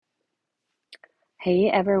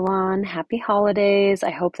Hey everyone, happy holidays.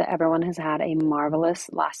 I hope that everyone has had a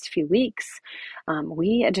marvelous last few weeks.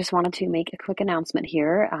 We just wanted to make a quick announcement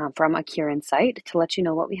here from A Cure Insight to let you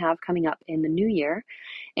know what we have coming up in the new year.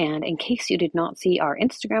 And in case you did not see our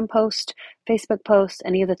Instagram post, Facebook post,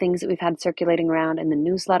 any of the things that we've had circulating around in the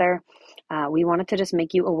newsletter, we wanted to just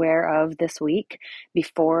make you aware of this week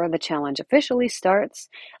before the challenge officially starts,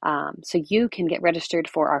 so you can get registered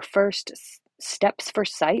for our first Steps for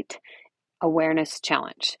Sight awareness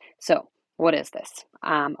challenge. So, what is this?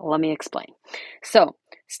 Let me explain. So,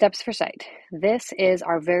 Steps for Sight. This is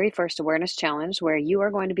our very first awareness challenge where you are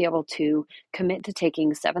going to be able to commit to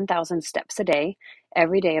taking 7,000 steps a day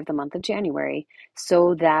every day of the month of January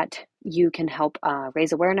so that you can help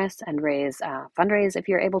raise awareness and fundraise if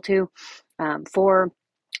you're able to for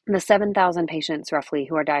the 7,000 patients roughly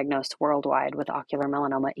who are diagnosed worldwide with ocular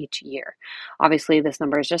melanoma each year. Obviously, this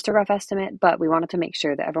number is just a rough estimate, but we wanted to make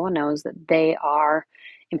sure that everyone knows that they are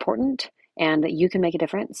important and that you can make a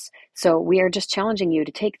difference. So we are just challenging you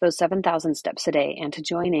to take those 7,000 steps a day and to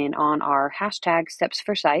join in on our hashtag Steps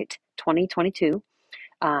for Sight 2022.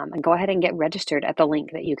 And go ahead and get registered at the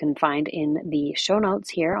link that you can find in the show notes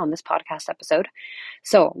here on this podcast episode.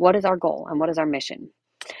 So, what is our goal and what is our mission?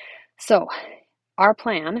 So, our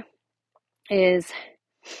plan is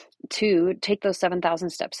to take those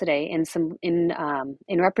 7,000 steps a day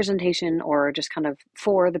in representation or just kind of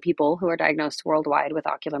for the people who are diagnosed worldwide with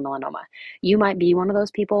ocular melanoma. You might be one of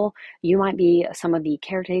those people. You might be some of the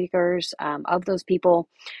caretakers of those people.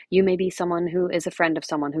 You may be someone who is a friend of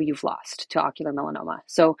someone who you've lost to ocular melanoma.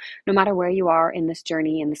 So no matter where you are in this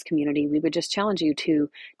journey, in this community, we would just challenge you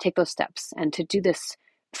to take those steps and to do this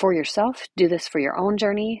for yourself, do this for your own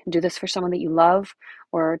journey, do this for someone that you love,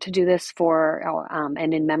 or to do this for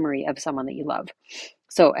and in memory of someone that you love.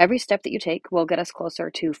 So every step that you take will get us closer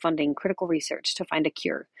to funding critical research to find a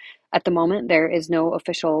cure. At the moment, there is no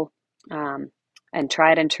official and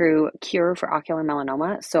tried and true cure for ocular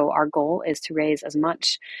melanoma. So our goal is to raise as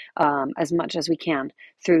much as we can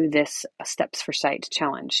through this Steps for Sight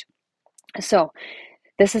challenge. So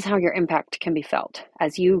this is how your impact can be felt.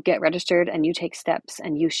 As you get registered and you take steps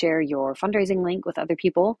and you share your fundraising link with other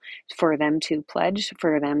people for them to pledge,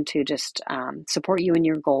 for them to just support you in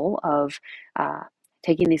your goal of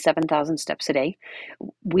taking these 7,000 steps a day,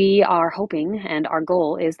 we are hoping and our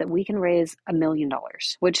goal is that we can raise $1 million,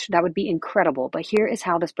 which that would be incredible. But here is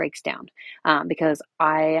how this breaks down because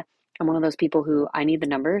I'm one of those people who I need the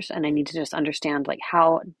numbers and I need to just understand like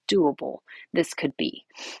how doable this could be.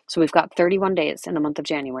 So we've got 31 days in the month of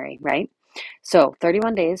January, right? So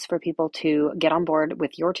 31 days for people to get on board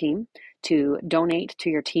with your team, to donate to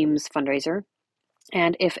your team's fundraiser.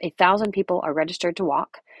 And if 1,000 people are registered to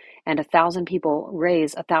walk and 1,000 people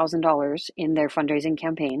raise $1,000 in their fundraising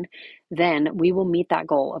campaign, then we will meet that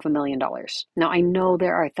goal of $1 million. Now, I know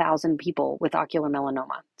there are 1,000 people with ocular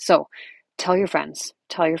melanoma. So tell your friends,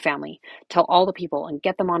 tell your family, tell all the people and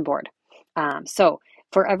get them on board. So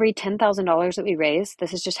for every $10,000 that we raise,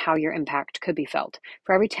 this is just how your impact could be felt.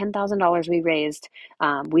 For every $10,000 we raised,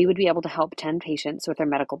 we would be able to help 10 patients with their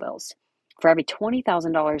medical bills. For every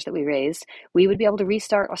 $20,000 that we raised, we would be able to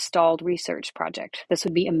restart a stalled research project. This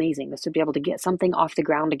would be amazing. This would be able to get something off the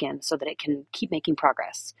ground again so that it can keep making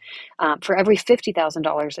progress. For every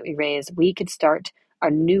 $50,000 that we raise, we could start a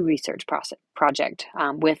new research project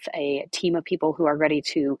with a team of people who are ready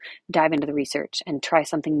to dive into the research and try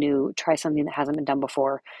something new, try something that hasn't been done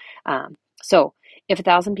before. So if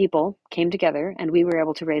 1,000 people came together and we were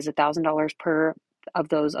able to raise $1,000 per of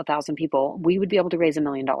those 1,000 people, we would be able to raise $1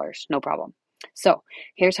 million, no problem. So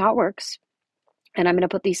here's how it works. And I'm going to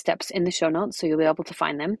put these steps in the show notes so you'll be able to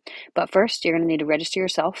find them. But first, you're going to need to register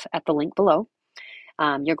yourself at the link below.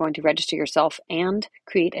 You're going to register yourself and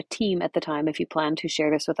create a team at the time if you plan to share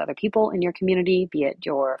this with other people in your community, be it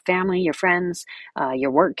your family, your friends, your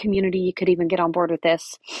work community. You could even get on board with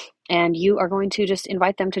this. And you are going to just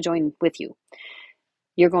invite them to join with you.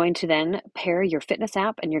 You're going to then pair your fitness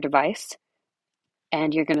app and your device,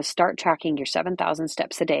 and you're going to start tracking your 7,000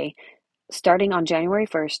 steps a day starting on January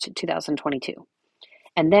 1st, 2022.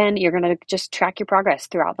 And then you're going to just track your progress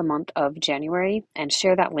throughout the month of January and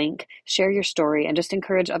share that link, share your story, and just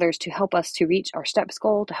encourage others to help us to reach our steps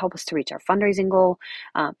goal, to help us to reach our fundraising goal,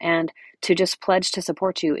 and to just pledge to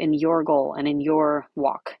support you in your goal and in your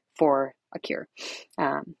walk for a cure,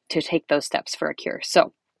 to take those steps for a cure.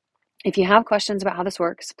 So if you have questions about how this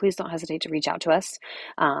works, please don't hesitate to reach out to us.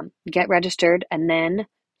 Get registered, and then,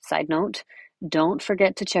 side note, don't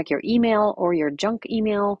forget to check your email or your junk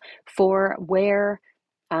email for where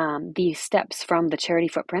the steps from the Charity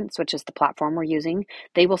Footprints, which is the platform we're using.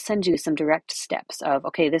 They will send you some direct steps of,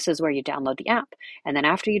 okay, this is where you download the app. And then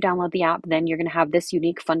after you download the app, then you're going to have this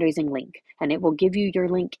unique fundraising link, and it will give you your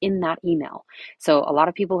link in that email. So a lot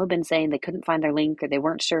of people have been saying they couldn't find their link or they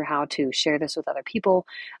weren't sure how to share this with other people.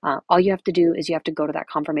 All you have to do is you have to go to that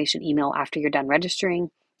confirmation email after you're done registering,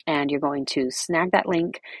 and you're going to snag that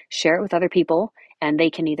link, share it with other people, and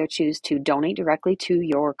they can either choose to donate directly to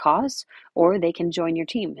your cause, or they can join your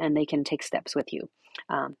team and they can take steps with you.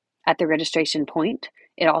 At the registration point,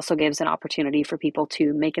 it also gives an opportunity for people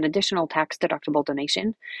to make an additional tax-deductible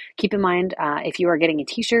donation. Keep in mind, if you are getting a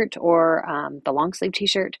t-shirt or the long sleeve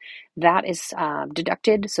t-shirt, that is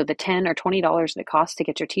deducted. So the $10 or $20 that it costs to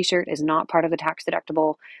get your t-shirt is not part of the tax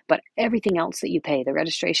deductible, but everything else that you pay, the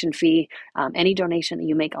registration fee, any donation that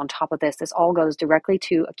you make on top of this all goes directly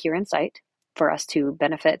to a Cure in Sight for us to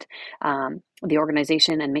benefit the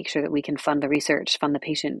organization and make sure that we can fund the research, fund the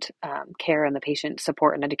patient care and the patient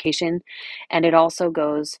support and education. And it also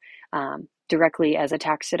goes directly as a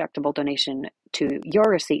tax-deductible donation to your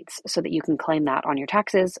receipts so that you can claim that on your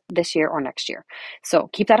taxes this year or next year. So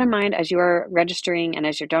keep that in mind as you are registering and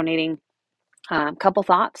as you're donating. Couple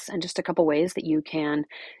thoughts and just a couple ways that you can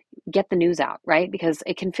get the news out, right? Because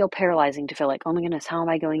it can feel paralyzing to feel like, oh my goodness, how am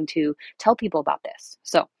I going to tell people about this?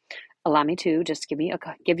 So allow me to just give you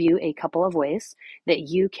a couple of ways that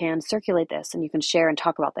you can circulate this and you can share and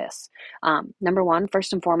talk about this. Number one,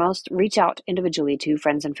 first and foremost, reach out individually to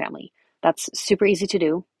friends and family. That's super easy to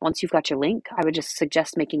do. Once you've got your link, I would just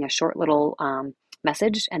suggest making a short little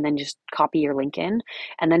message and then just copy your link in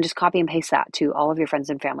and then just copy and paste that to all of your friends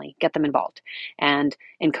and family. Get them involved and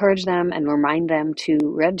encourage them and remind them to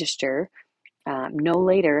register no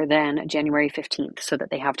later than January 15th so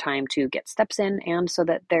that they have time to get steps in and so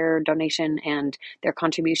that their donation and their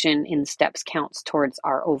contribution in steps counts towards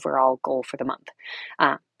our overall goal for the month.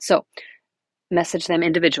 So message them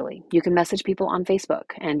individually. You can message people on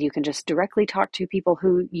Facebook and you can just directly talk to people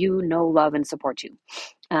who you know, love, and support you.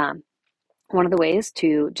 One of the ways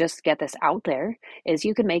to just get this out there is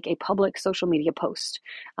you can make a public social media post.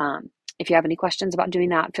 If you have any questions about doing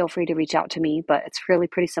that, feel free to reach out to me, but it's really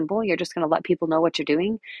pretty simple. You're just going to let people know what you're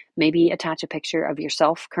doing. Maybe attach a picture of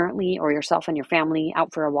yourself currently or yourself and your family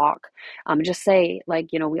out for a walk. Just say, like,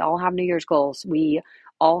 we all have New Year's goals. We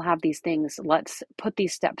all have these things. Let's put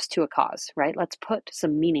these steps to a cause, right? Let's put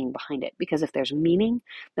some meaning behind it, because if there's meaning,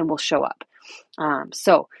 then we'll show up.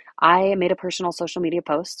 So I made a personal social media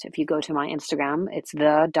post. If you go to my Instagram, it's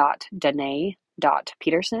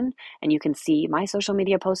the.danae.peterson, and you can see my social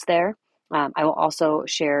media post there. I will also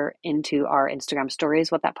share into our Instagram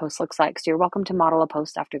stories what that post looks like. So you're welcome to model a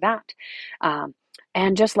post after that. And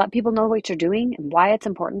just let people know what you're doing and why it's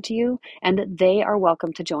important to you, and that they are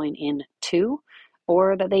welcome to join in too,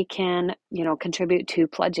 or that they can, contribute to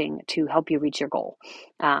pledging to help you reach your goal.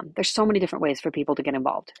 There's so many different ways for people to get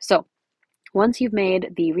involved. So once you've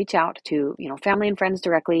made the reach out to, family and friends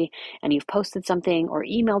directly, and you've posted something or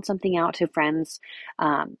emailed something out to friends,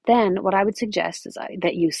 then what I would suggest is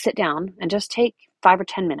that you sit down and just take 5 or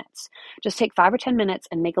 10 minutes. Just take 5 or 10 minutes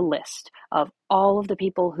and make a list of all of the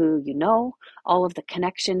people who you know, all of the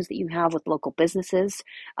connections that you have with local businesses,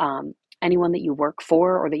 anyone that you work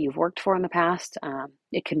for or that you've worked for in the past.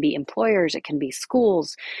 It can be employers, it can be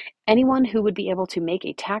schools. Anyone who would be able to make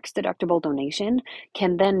a tax-deductible donation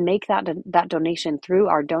can then make that donation through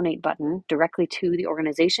our donate button directly to the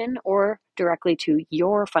organization or directly to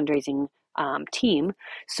your fundraising team,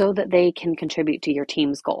 so that they can contribute to your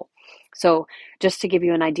team's goal. So just to give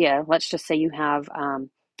you an idea, let's just say you have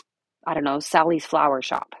Sally's Flower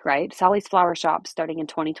Shop, right? Sally's Flower Shop, starting in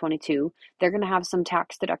 2022, they're going to have some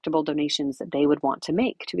tax deductible donations that they would want to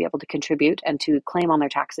make to be able to contribute and to claim on their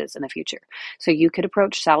taxes in the future. So you could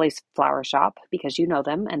approach Sally's Flower Shop because you know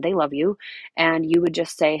them and they love you, and you would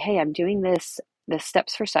just say, hey, I'm doing this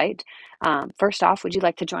Steps for Sight. First off, would you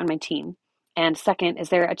like to join my team? And second, is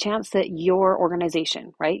there a chance that your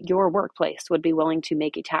organization, right, your workplace would be willing to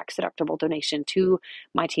make a tax-deductible donation to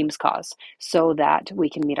my team's cause so that we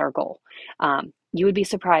can meet our goal? You would be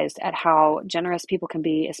surprised at how generous people can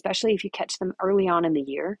be, especially if you catch them early on in the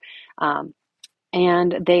year.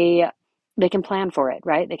 And they can plan for it,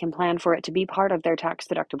 right? They can plan for it to be part of their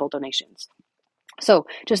tax-deductible donations. So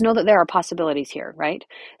just know that there are possibilities here, right?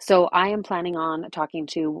 So I am planning on talking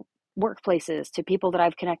to workplaces, to people that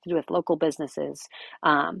I've connected with, local businesses.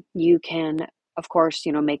 You can, of course,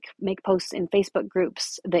 make posts in Facebook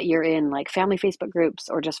groups that you're in, like family Facebook groups,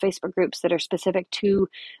 or just Facebook groups that are specific to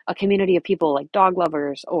a community of people, like dog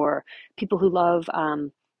lovers or people who love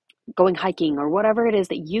going hiking, or whatever it is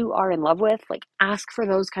that you are in love with, like ask for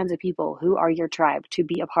those kinds of people who are your tribe to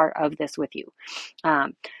be a part of this with you.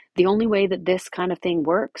 The only way that this kind of thing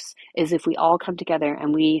works is if we all come together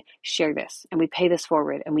and we share this and we pay this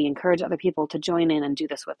forward and we encourage other people to join in and do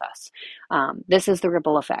this with us. This is the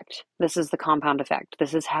ripple effect. This is the compound effect.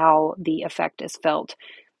 This is how the effect is felt,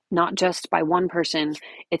 not just by one person.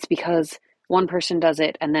 It's because one person does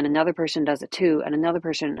it and then another person does it too, and another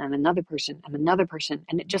person and another person and another person,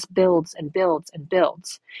 and it just builds and builds and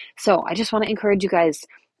builds. So I just want to encourage you guys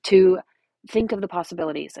to think of the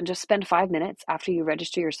possibilities and just spend 5 minutes after you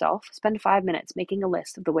register yourself. Spend 5 minutes making a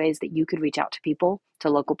list of the ways that you could reach out to people, to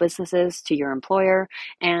local businesses, to your employer,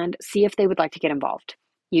 and see if they would like to get involved.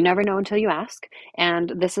 You never know until you ask,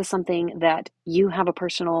 and this is something that you have a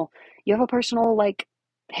personal like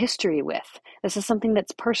history with. This is something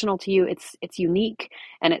that's personal to you. It's unique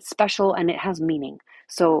and it's special and it has meaning.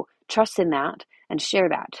 So trust in that and share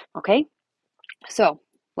that, okay? So,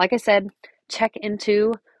 like I said, check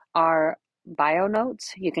into our bio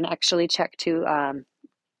notes. You can actually check the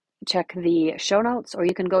show notes, or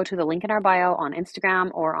you can go to the link in our bio on Instagram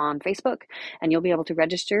or on Facebook, and you'll be able to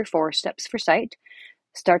register for Steps for Sight.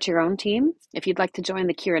 Start your own team. If you'd like to join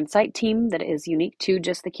the Cure in Sight team that is unique to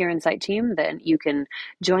just the Cure in Sight team, then you can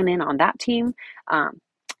join in on that team.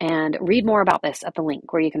 And read more about this at the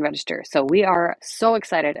link where you can register. So we are so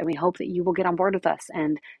excited, and we hope that you will get on board with us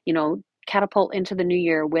and, catapult into the new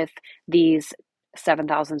year with these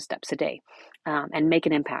 7,000 steps a day, and make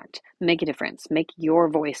an impact, make a difference, make your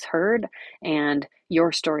voice heard and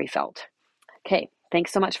your story felt. Okay,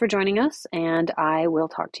 thanks so much for joining us, and I will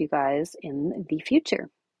talk to you guys in the future.